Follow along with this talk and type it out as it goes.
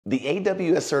The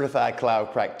AWS Certified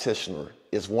Cloud Practitioner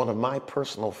is one of my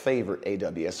personal favorite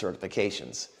AWS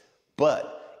certifications,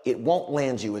 but it won't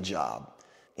land you a job.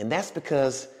 And that's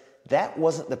because that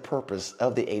wasn't the purpose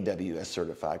of the AWS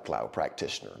Certified Cloud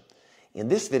Practitioner. In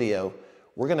this video,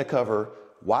 we're going to cover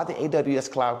why the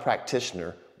AWS Cloud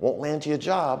Practitioner won't land you a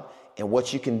job and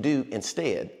what you can do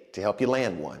instead to help you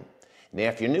land one. Now,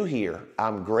 if you're new here,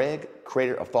 I'm Greg,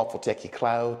 creator of Thoughtful Techie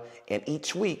Cloud, and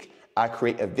each week I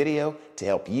create a video to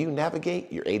help you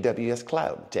navigate your AWS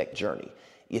Cloud tech journey.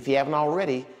 If you haven't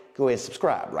already, go ahead and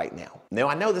subscribe right now. Now,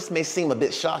 I know this may seem a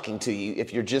bit shocking to you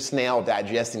if you're just now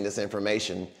digesting this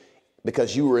information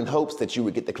because you were in hopes that you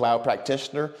would get the Cloud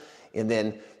Practitioner and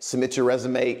then submit your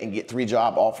resume and get 3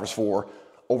 job offers for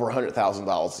over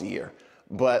 $100,000 a year.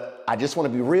 But I just want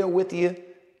to be real with you.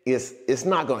 It's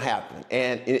not going to happen.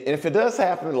 And if it does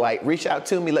happen, like, reach out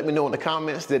to me, let me know in the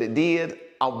comments that it did.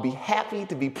 I'll be happy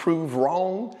to be proved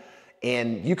wrong,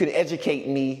 and you can educate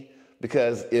me,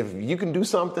 because if you can do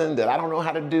something that I don't know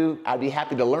how to do, I'd be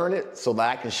happy to learn it so that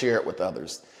I can share it with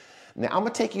others. Now, I'm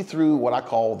going to take you through what I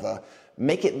call the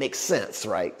make it make sense,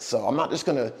 right? So I'm not just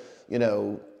going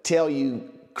to, tell you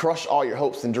crush all your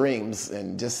hopes and dreams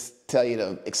and just tell you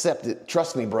to accept it.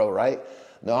 Trust me, bro, right?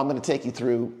 No, I'm going to take you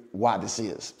through why this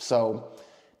is. So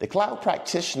the Cloud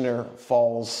Practitioner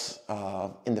falls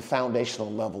in the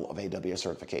foundational level of AWS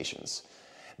certifications.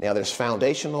 Now, there's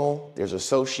foundational, there's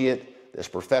associate, there's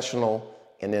professional,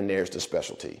 and then there's the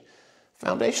specialty.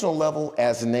 Foundational level,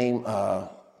 as the name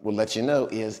will let you know,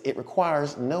 is it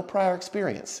requires no prior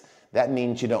experience. That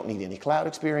means you don't need any cloud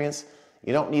experience,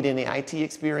 you don't need any IT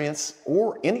experience,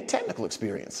 or any technical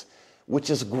experience, which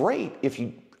is great if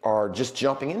you are just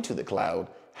jumping into the cloud.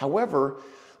 However,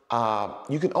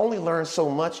 you can only learn so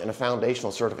much in a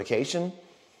foundational certification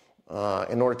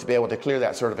in order to be able to clear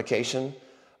that certification.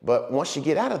 But once you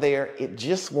get out of there, it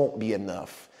just won't be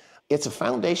enough. It's a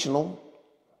foundational,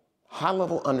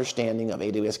 high-level understanding of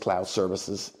AWS cloud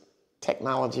services,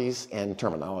 technologies, and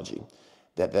terminology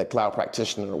that the Cloud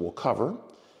Practitioner will cover.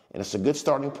 And it's a good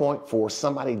starting point for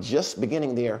somebody just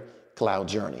beginning their cloud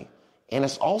journey. And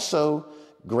it's also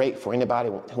great for anybody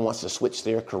who wants to switch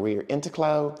their career into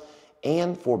cloud,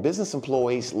 and for business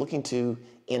employees looking to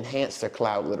enhance their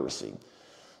cloud literacy.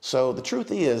 So the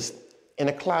truth is, in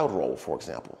a cloud role, for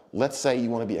example, let's say you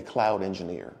want to be a cloud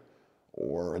engineer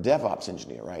or a DevOps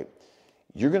engineer, right?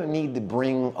 You're going to need to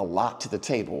bring a lot to the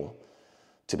table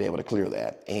to be able to clear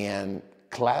that. And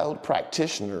Cloud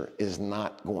Practitioner is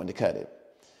not going to cut it.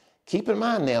 Keep in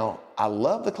mind now, I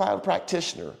love the Cloud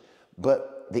Practitioner,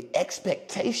 but the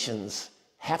expectations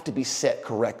have to be set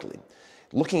correctly.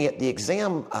 Looking at the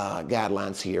exam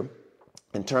guidelines here,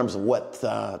 in terms of what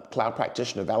Cloud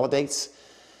Practitioner validates,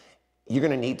 you're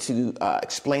going to need to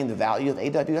explain the value of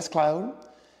AWS Cloud.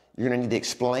 You're going to need to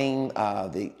explain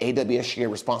the AWS shared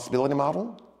responsibility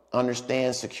model,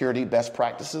 understand security best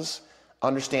practices,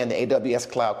 understand the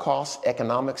AWS Cloud costs,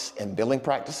 economics, and billing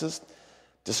practices,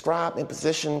 describe and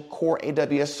position core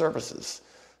AWS services.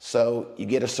 So you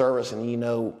get a service and you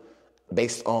know,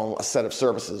 based on a set of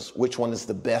services, which one is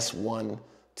the best one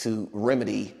to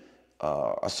remedy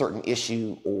a certain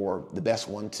issue, or the best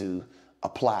one to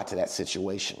apply to that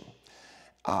situation.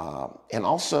 And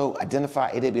also identify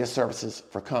AWS services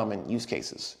for common use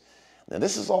cases. Now,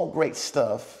 this is all great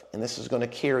stuff, and this is going to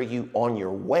carry you on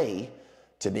your way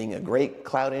to being a great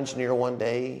cloud engineer one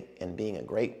day and being a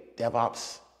great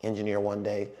DevOps engineer one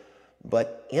day.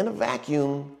 But in a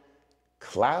vacuum,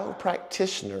 Cloud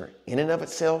Practitioner in and of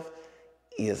itself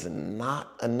is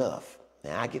not enough.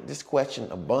 Now, I get this question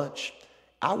a bunch.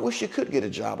 I wish you could get a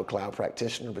job a Cloud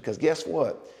Practitioner, because guess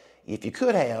what? If you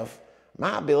could have,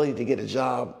 my ability to get a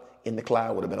job in the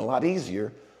cloud would have been a lot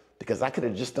easier, because I could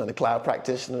have just done a Cloud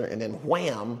Practitioner and then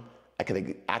wham, I could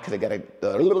have got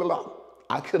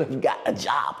a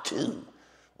job too.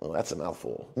 Well, that's a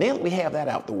mouthful. Now that we have that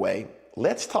out the way,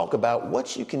 let's talk about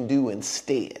what you can do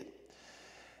instead.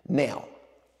 Now,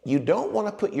 you don't want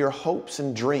to put your hopes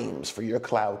and dreams for your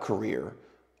cloud career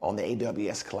on the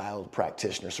AWS Cloud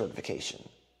Practitioner certification.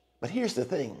 But here's the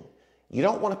thing. You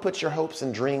don't want to put your hopes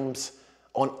and dreams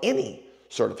on any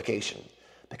certification,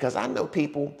 because I know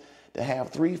people that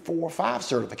have 3, 4, 5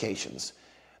 certifications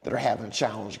that are having a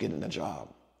challenge getting a job.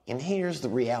 And here's the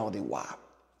reality why.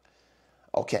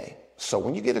 Okay, so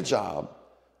when you get a job,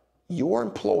 your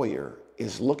employer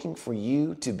is looking for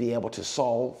you to be able to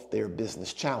solve their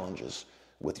business challenges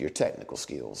with your technical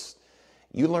skills.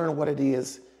 You learn what it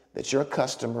is that your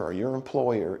customer or your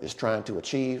employer is trying to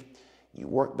achieve. You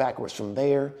work backwards from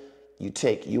there. You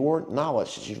take your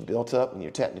knowledge that you've built up and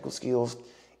your technical skills,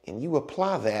 and you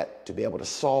apply that to be able to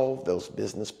solve those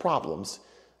business problems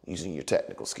using your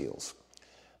technical skills.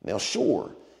 Now,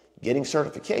 sure, getting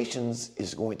certifications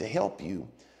is going to help you,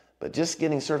 but just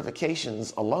getting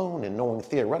certifications alone and knowing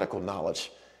theoretical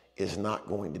knowledge is not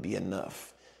going to be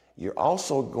enough. You're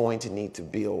also going to need to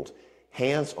build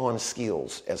hands-on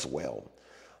skills as well.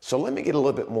 So let me get a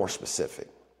little bit more specific.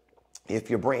 If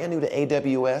you're brand new to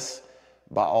AWS,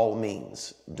 by all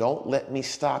means, don't let me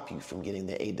stop you from getting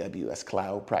the AWS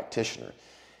Cloud Practitioner.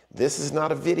 This is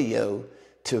not a video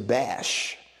to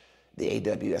bash the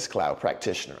AWS Cloud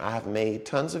Practitioner. I have made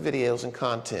tons of videos and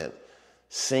content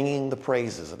singing the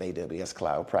praises of AWS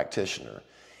Cloud Practitioner,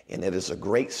 and it is a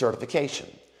great certification.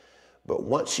 But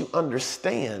once you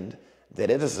understand that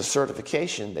it is a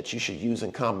certification that you should use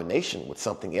in combination with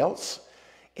something else,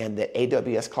 and that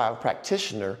AWS Cloud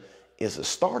Practitioner is a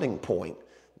starting point,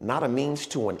 not a means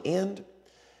to an end,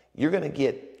 you're going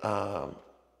to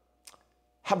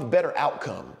have a better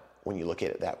outcome when you look at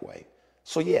it that way.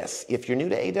 So yes, if you're new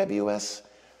to AWS,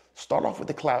 start off with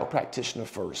the Cloud Practitioner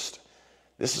first.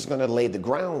 This is going to lay the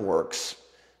groundworks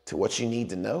to what you need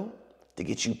to know to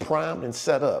get you primed and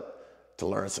set up to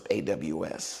learn some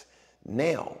AWS.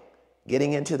 Now,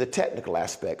 getting into the technical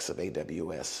aspects of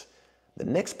AWS, the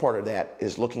next part of that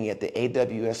is looking at the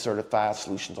AWS Certified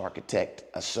Solutions Architect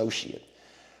Associate.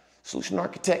 Solution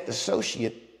Architect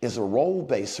Associate is a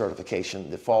role-based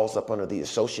certification that falls up under the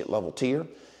associate level tier.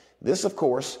 This, of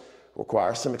course,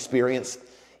 requires some experience,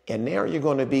 and now you're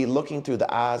going to be looking through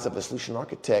the eyes of a Solution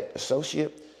Architect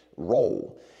Associate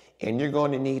role, and you're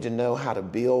going to need to know how to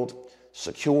build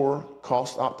secure,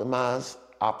 cost-optimized,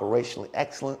 operationally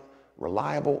excellent,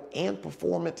 reliable, and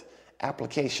performant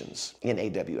applications in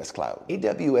AWS Cloud.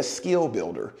 AWS Skill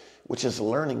Builder, which is a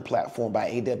learning platform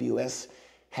by AWS,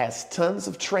 has tons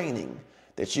of training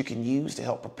that you can use to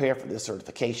help prepare for this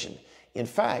certification. In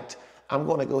fact, I'm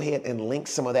going to go ahead and link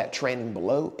some of that training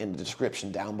below in the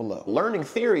description down below. Learning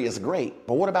theory is great,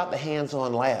 but what about the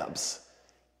hands-on labs?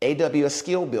 AWS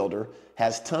Skill Builder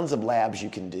has tons of labs you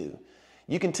can do.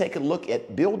 You can take a look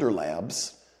at Builder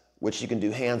Labs, which you can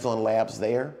do hands-on labs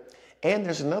there. And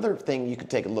there's another thing you can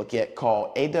take a look at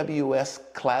called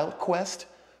AWS Cloud Quest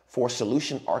for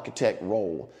Solution Architect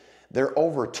role. There are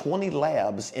over 20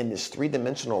 labs in this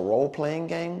three-dimensional role-playing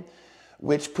game,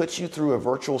 which puts you through a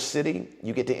virtual city.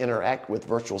 You get to interact with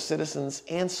virtual citizens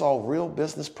and solve real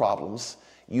business problems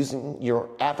using your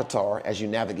avatar as you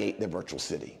navigate the virtual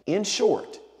city. In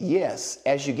short, yes,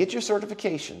 as you get your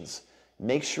certifications,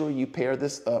 make sure you pair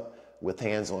this up with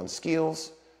hands-on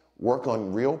skills, work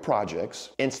on real projects,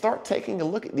 and start taking a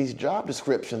look at these job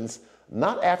descriptions,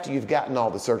 not after you've gotten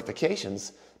all the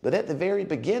certifications, but at the very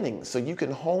beginning, so you can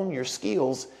hone your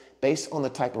skills based on the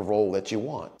type of role that you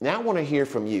want. Now I want to hear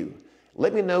from you.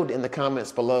 Let me know in the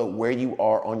comments below where you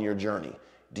are on your journey.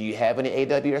 Do you have any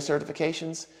AWS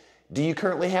certifications? Do you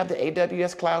currently have the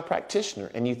AWS Cloud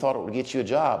Practitioner and you thought it would get you a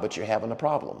job, but you're having a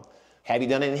problem? Have you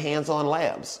done any hands-on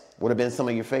labs? What have been some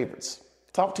of your favorites?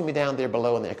 Talk to me down there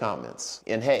below in the comments.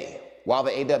 And hey, while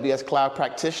the AWS Cloud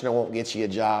Practitioner won't get you a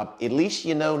job, at least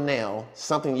you know now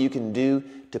something you can do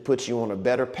to put you on a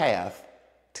better path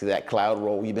to that cloud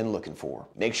role you've been looking for.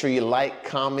 Make sure you like,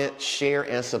 comment, share,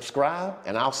 and subscribe,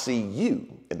 and I'll see you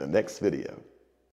in the next video.